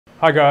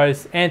Hi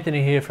guys,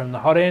 Anthony here from The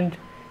Hot End.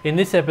 In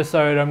this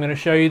episode I'm going to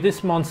show you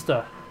this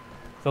monster,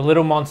 the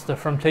little monster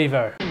from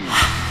Tevo.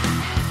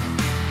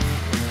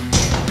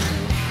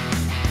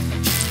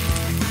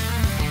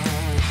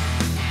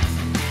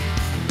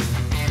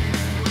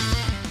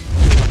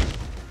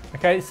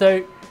 Okay,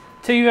 so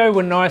Tevo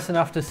were nice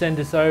enough to send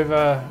us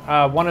over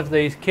one of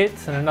these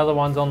kits, and another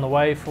one's on the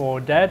way for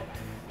Dad.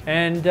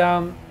 And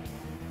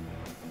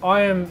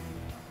I am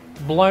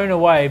blown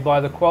away by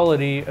the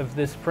quality of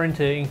this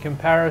printer in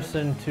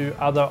comparison to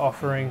other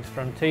offerings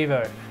from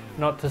Tevo.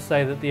 Not to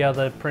say that the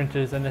other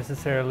printers are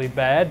necessarily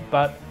bad,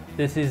 but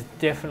this is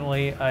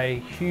definitely a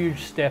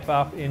huge step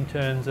up in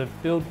terms of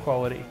build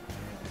quality.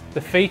 The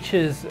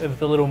features of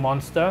the little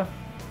monster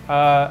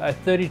are a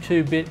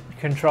 32-bit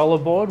controller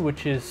board,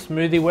 which is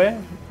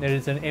SmoothieWare. It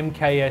is an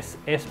MKS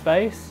S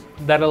base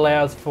that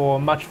allows for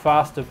much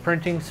faster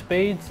printing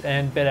speeds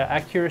and better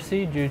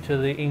accuracy due to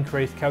the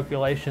increased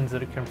calculations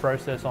that it can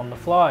process on the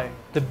fly.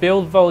 The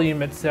build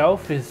volume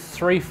itself is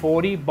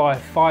 340 by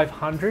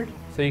 500,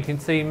 so you can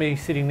see me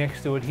sitting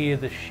next to it here,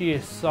 the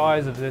sheer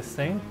size of this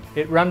thing.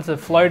 It runs a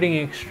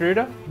floating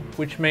extruder,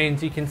 which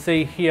means you can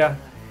see here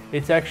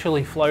it's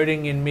actually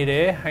floating in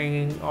midair,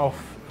 hanging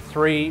off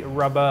 3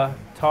 rubber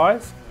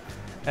ties,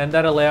 and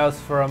that allows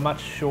for a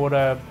much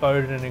shorter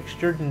Bowden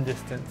extrusion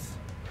distance.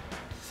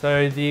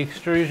 So the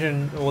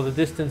extrusion, or the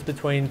distance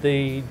between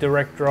the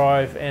direct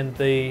drive and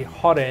the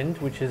hot end,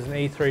 which is an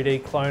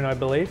E3D clone I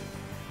believe,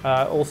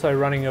 also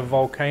running a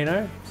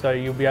volcano, so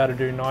you'll be able to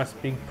do nice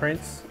big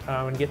prints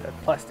and get that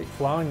plastic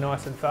flowing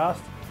nice and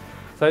fast.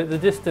 So the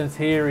distance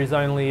here is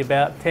only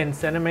about 10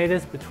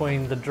 centimeters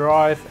between the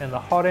drive and the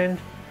hot end,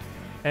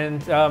 and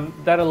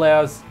that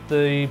allows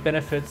the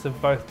benefits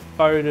of both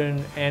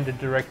Bowden and a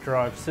direct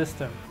drive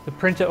system. The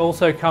printer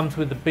also comes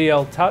with the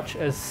BL Touch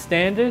as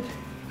standard,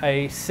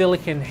 a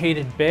silicon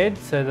heated bed,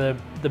 so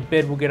the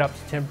bed will get up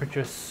to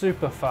temperature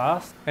super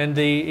fast, and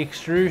the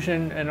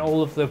extrusion and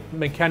all of the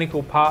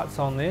mechanical parts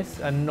on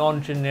this are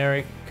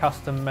non-generic,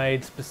 custom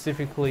made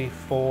specifically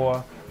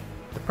for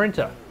the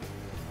printer.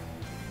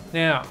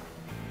 Now,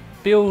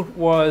 build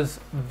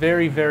was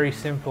very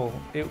simple.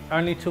 It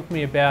only took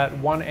me about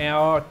 1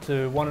 hour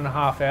to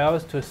 1.5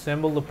 hours to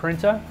assemble the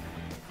printer.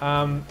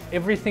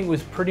 Everything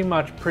was pretty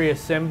much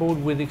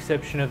pre-assembled with the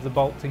exception of the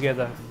bolt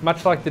together.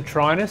 Much like the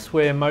Trinus,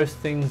 where most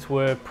things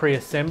were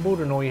pre-assembled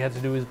and all you had to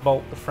do is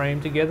bolt the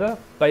frame together,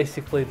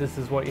 basically this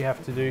is what you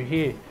have to do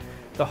here.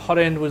 The hot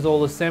end was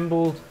all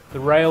assembled, the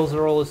rails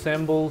are all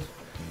assembled,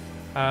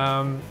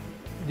 the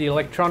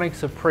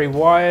electronics are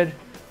pre-wired.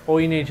 All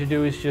you need to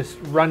do is just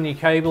run your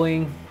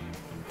cabling,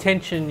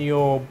 tension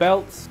your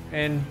belts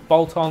and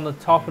bolt on the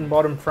top and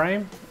bottom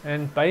frame,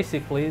 and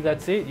basically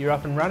that's it, you're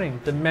up and running.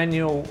 The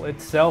manual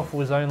itself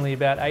was only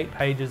about 8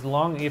 pages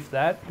long, if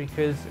that,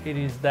 because it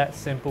is that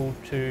simple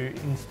to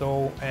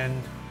install and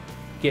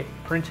get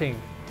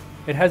printing.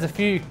 It has a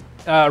few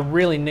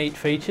really neat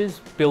features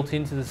built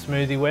into the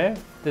SmoothieWare.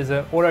 There's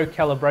an auto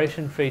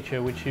calibration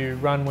feature which you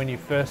run when you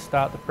first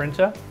start the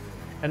printer,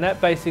 and that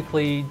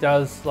basically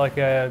does like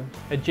a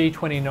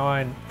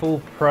G29 full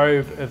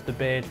probe of the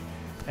bed.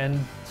 And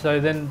so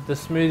then the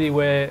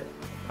SmoothieWare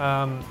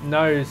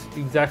knows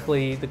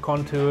exactly the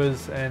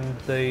contours and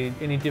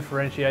any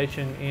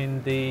differentiation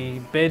in the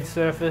bed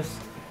surface,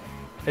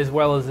 as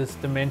well as its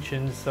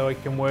dimensions, so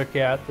it can work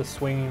out the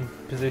swinging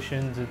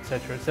positions,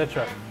 etc,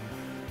 etc.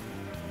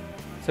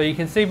 So you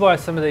can see by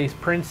some of these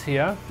prints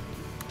here,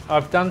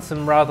 I've done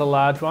some rather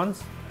large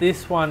ones.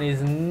 This one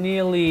is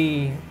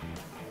nearly, you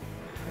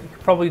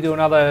could probably do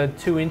another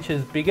 2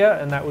 inches bigger,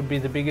 and that would be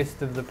the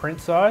biggest of the print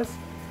size.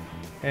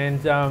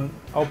 And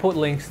I'll put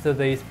links to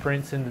these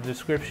prints in the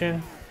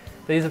description.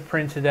 These are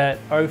printed at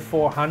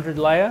 0400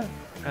 layer,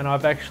 and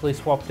I've actually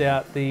swapped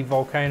out the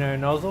volcano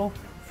nozzle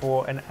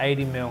for an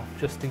 80mm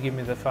just to give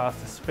me the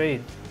fastest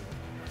speed.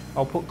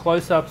 I'll put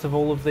close-ups of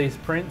all of these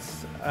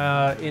prints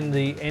in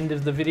the end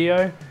of the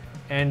video,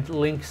 and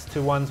links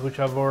to ones which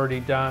I've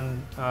already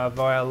done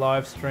via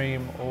live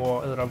stream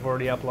or that I've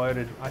already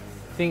uploaded. I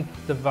think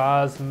the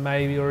vase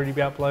may already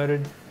be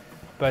uploaded,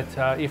 but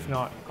if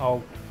not,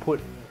 I'll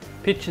put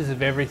pictures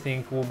of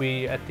everything will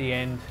be at the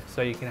end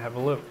so you can have a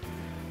look.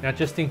 Now,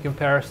 just in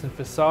comparison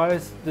for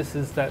size, this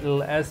is that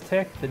little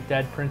Aztec that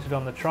Dad printed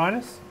on the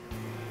Trinus.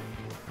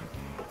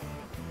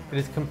 It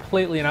is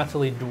completely and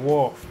utterly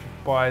dwarfed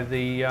by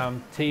the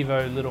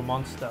Tevo little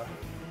monster.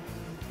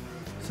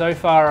 So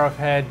far I've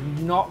had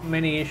not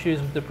many issues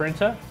with the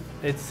printer.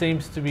 It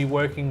seems to be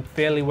working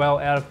fairly well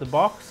out of the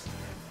box.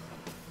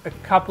 A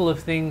couple of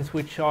things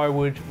which I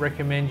would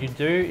recommend you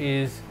do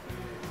is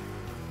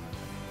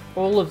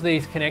all of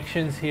these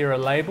connections here are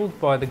labelled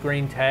by the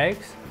green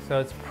tags, so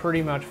it's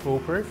pretty much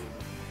foolproof,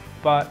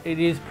 but it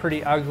is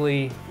pretty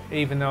ugly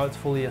even though it's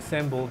fully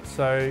assembled.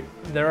 So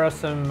there are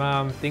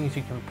some things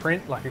you can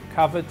print, like a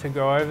cover to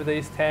go over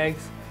these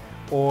tags,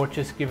 or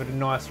just give it a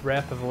nice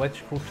wrap of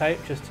electrical tape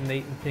just to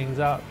neaten things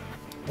up.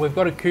 We've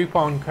got a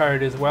coupon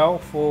code as well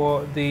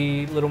for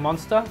the little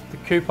monster. The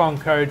coupon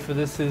code for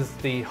this is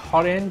the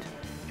hot end,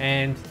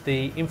 and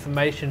the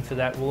information for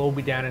that will all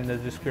be down in the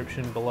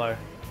description below.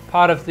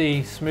 Part of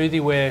the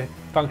SmoothieWare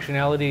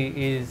functionality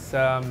is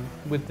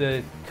with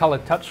the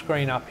coloured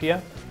touchscreen up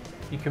here,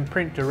 you can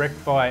print direct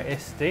via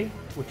SD,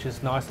 which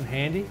is nice and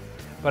handy,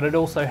 but it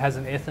also has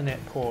an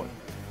Ethernet port.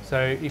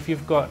 So if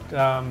you've got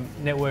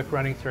network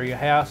running through your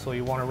house, or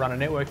you want to run a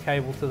network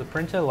cable to the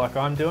printer like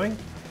I'm doing,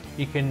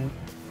 you can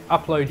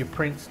upload your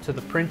prints to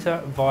the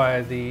printer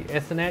via the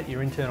Ethernet,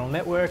 your internal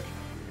network,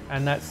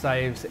 and that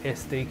saves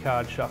SD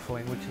card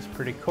shuffling, which is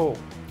pretty cool.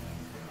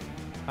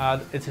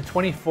 It's a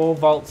 24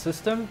 volt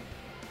system,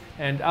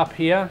 and up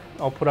here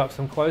I'll put up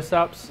some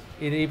close-ups.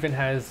 It even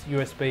has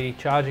USB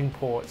charging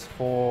ports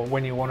for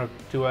when you want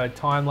to do a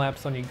time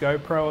lapse on your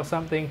GoPro or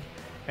something,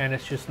 and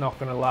it's just not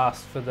going to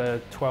last for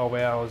the 12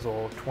 hours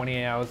or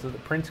 20 hours that the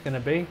print's going to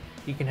be.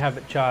 You can have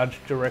it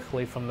charged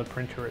directly from the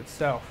printer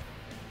itself.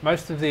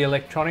 Most of the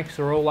electronics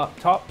are all up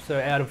top, so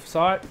out of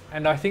sight,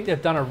 and I think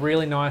they've done a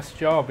really nice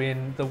job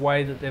in the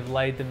way that they've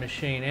laid the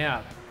machine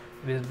out.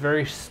 It is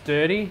very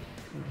sturdy,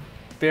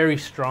 very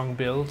strong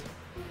build.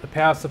 The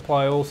power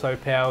supply also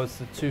powers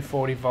the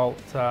 240 volt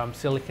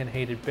silicon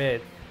heated bed,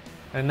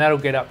 and that'll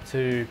get up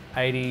to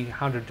 80,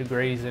 100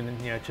 degrees in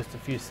just a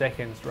few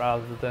seconds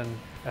rather than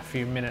a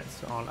few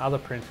minutes on other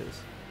printers.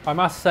 I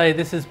must say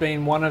this has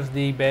been one of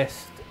the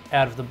best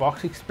out of the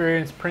box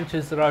experience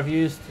printers that I've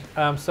used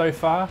so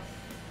far.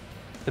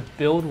 The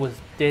build was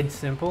dead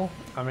simple.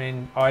 I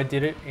mean, I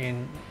did it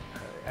in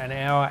an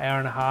hour, hour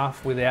and a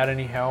half without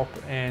any help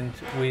and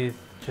with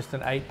just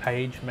an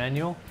 8-page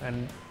manual,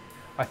 and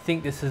I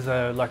think this is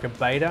like a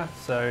beta,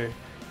 so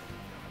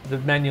the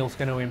manual's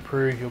going to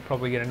improve. You'll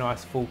probably get a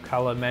nice full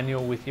color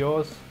manual with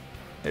yours.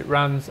 It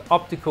runs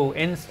optical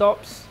end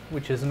stops,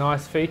 which is a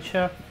nice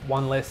feature,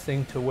 one less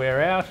thing to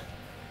wear out.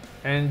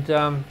 And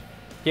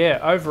yeah,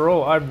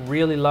 overall I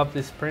really love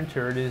this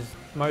printer. It is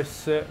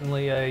most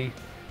certainly a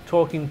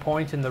talking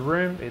point in the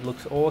room. It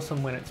looks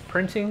awesome when it's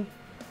printing.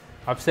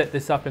 I've set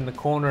this up in the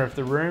corner of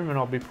the room, and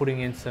I'll be putting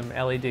in some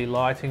LED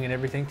lighting and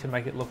everything to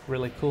make it look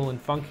really cool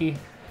and funky.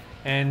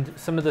 And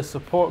some of the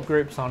support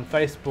groups on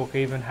Facebook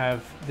even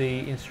have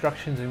the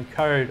instructions and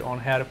code on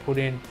how to put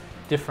in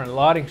different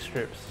lighting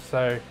strips.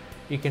 So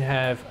you can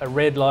have a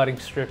red lighting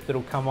strip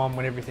that'll come on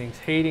when everything's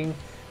heating,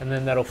 and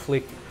then that'll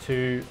flick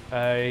to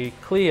a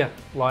clear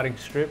lighting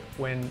strip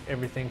when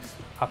everything's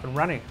up and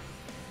running.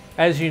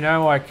 As you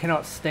know, I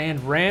cannot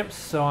stand ramps,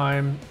 so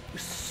I'm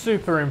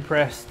super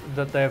impressed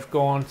that they've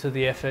gone to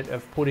the effort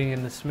of putting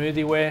in the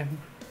SmoothieWare.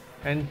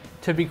 And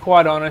to be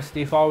quite honest,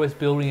 if I was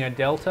building a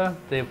Delta,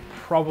 there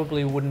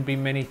probably wouldn't be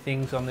many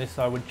things on this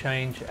I would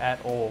change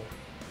at all.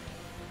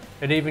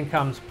 It even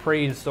comes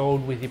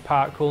pre-installed with your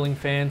part cooling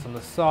fans on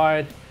the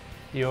side,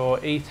 your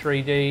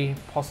E3D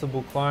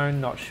possible clone,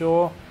 not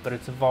sure, but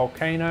it's a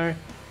Volcano,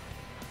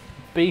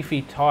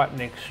 beefy Titan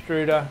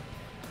extruder,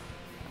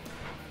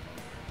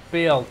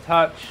 BL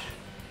Touch,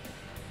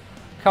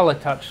 color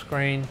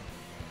touchscreen,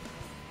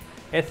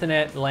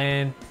 Ethernet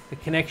LAN. The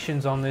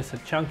connections on this are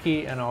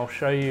chunky, and I'll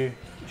show you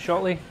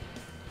shortly.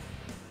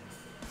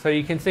 So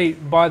you can see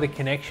by the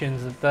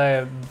connections that they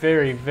are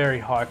very, very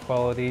high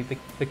quality.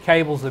 The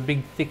cables are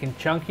big, thick and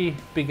chunky,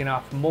 big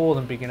enough, more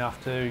than big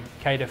enough to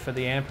cater for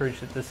the amperage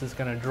that this is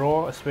going to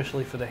draw,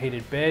 especially for the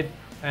heated bed.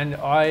 And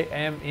I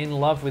am in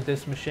love with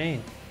this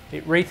machine.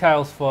 It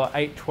retails for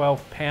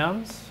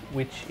 £812,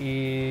 which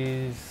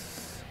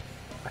is,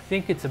 I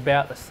think it's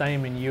about the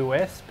same in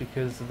US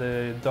because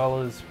the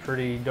dollar's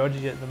pretty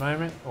dodgy at the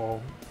moment,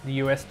 or the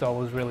US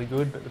dollar's really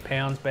good, but the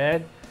pound's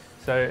bad.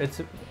 So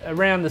it's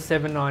around the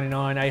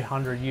 $799,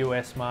 800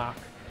 US mark.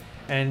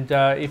 And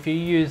if you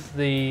use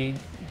the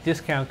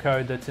discount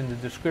code that's in the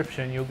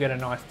description, you'll get a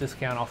nice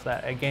discount off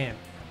that again.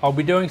 I'll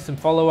be doing some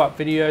follow-up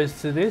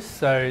videos to this,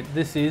 so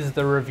this is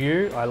the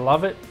review. I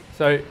love it.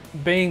 So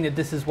being that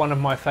this is one of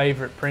my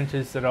favorite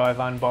printers that I've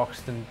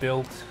unboxed and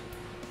built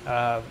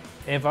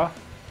ever,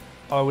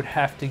 I would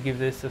have to give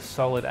this a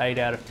solid 8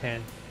 out of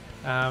 10.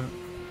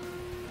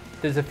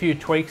 There's a few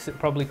tweaks that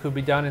probably could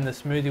be done in the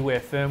SmoothieWare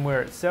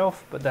firmware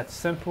itself, but that's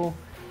simple,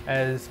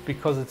 as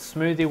because it's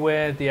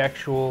SmoothieWare, the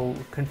actual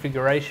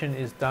configuration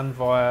is done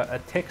via a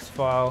text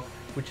file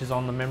which is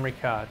on the memory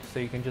card. So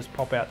you can just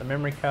pop out the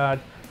memory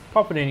card,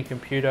 pop it in your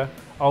computer,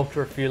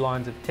 alter a few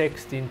lines of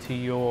text into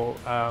your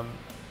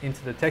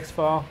into the text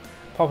file,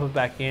 pop it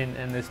back in,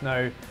 and there's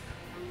no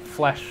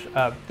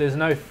there's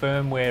no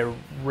firmware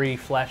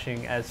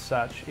re-flashing as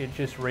such. It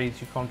just reads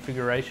your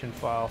configuration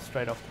file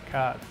straight off the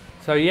card.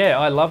 So yeah,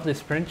 I love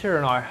this printer,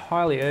 and I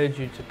highly urge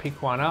you to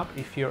pick one up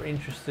if you're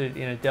interested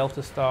in a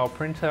Delta style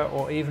printer,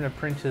 or even a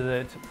printer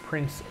that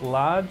prints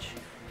large.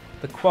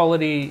 The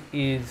quality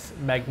is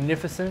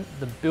magnificent.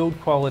 The build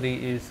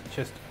quality is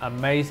just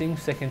amazing,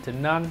 second to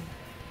none.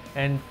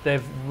 And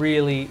they've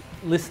really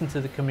listened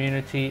to the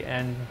community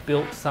and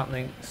built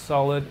something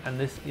solid, and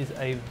this is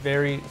a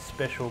very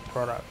special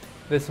product.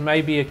 This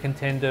may be a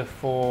contender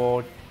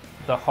for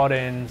the hot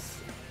end's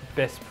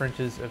best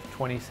printers of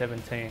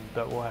 2017,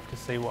 but we'll have to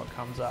see what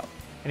comes up.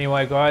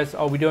 Anyway guys,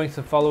 I'll be doing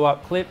some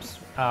follow-up clips,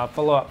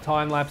 follow-up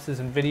time lapses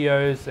and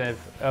videos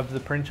of the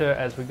printer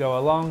as we go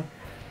along.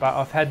 but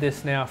I've had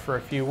this now for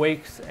a few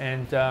weeks,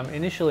 and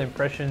initial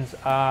impressions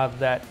are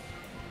that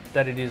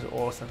it is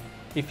awesome.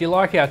 If you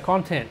like our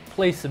content,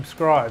 please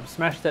subscribe,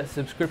 smash that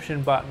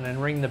subscription button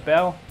and ring the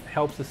bell. It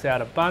helps us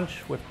out a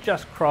bunch. We've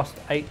just crossed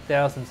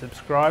 8,000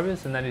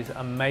 subscribers, and that is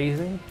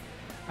amazing.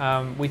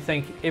 We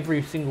thank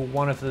every single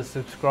one of the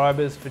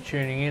subscribers for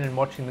tuning in and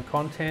watching the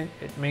content.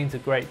 It means a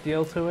great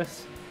deal to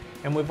us.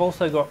 And we've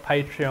also got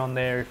Patreon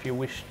there if you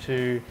wish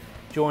to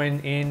join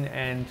in,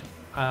 and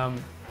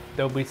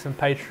there'll be some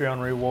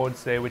Patreon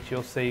rewards there which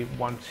you'll see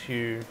once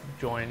you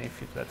join,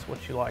 if that's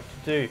what you like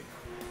to do.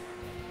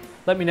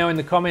 Let me know in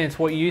the comments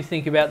what you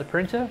think about the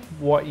printer,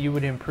 what you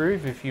would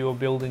improve if you were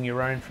building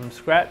your own from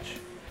scratch,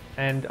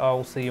 and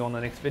I'll see you on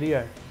the next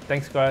video.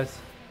 Thanks guys.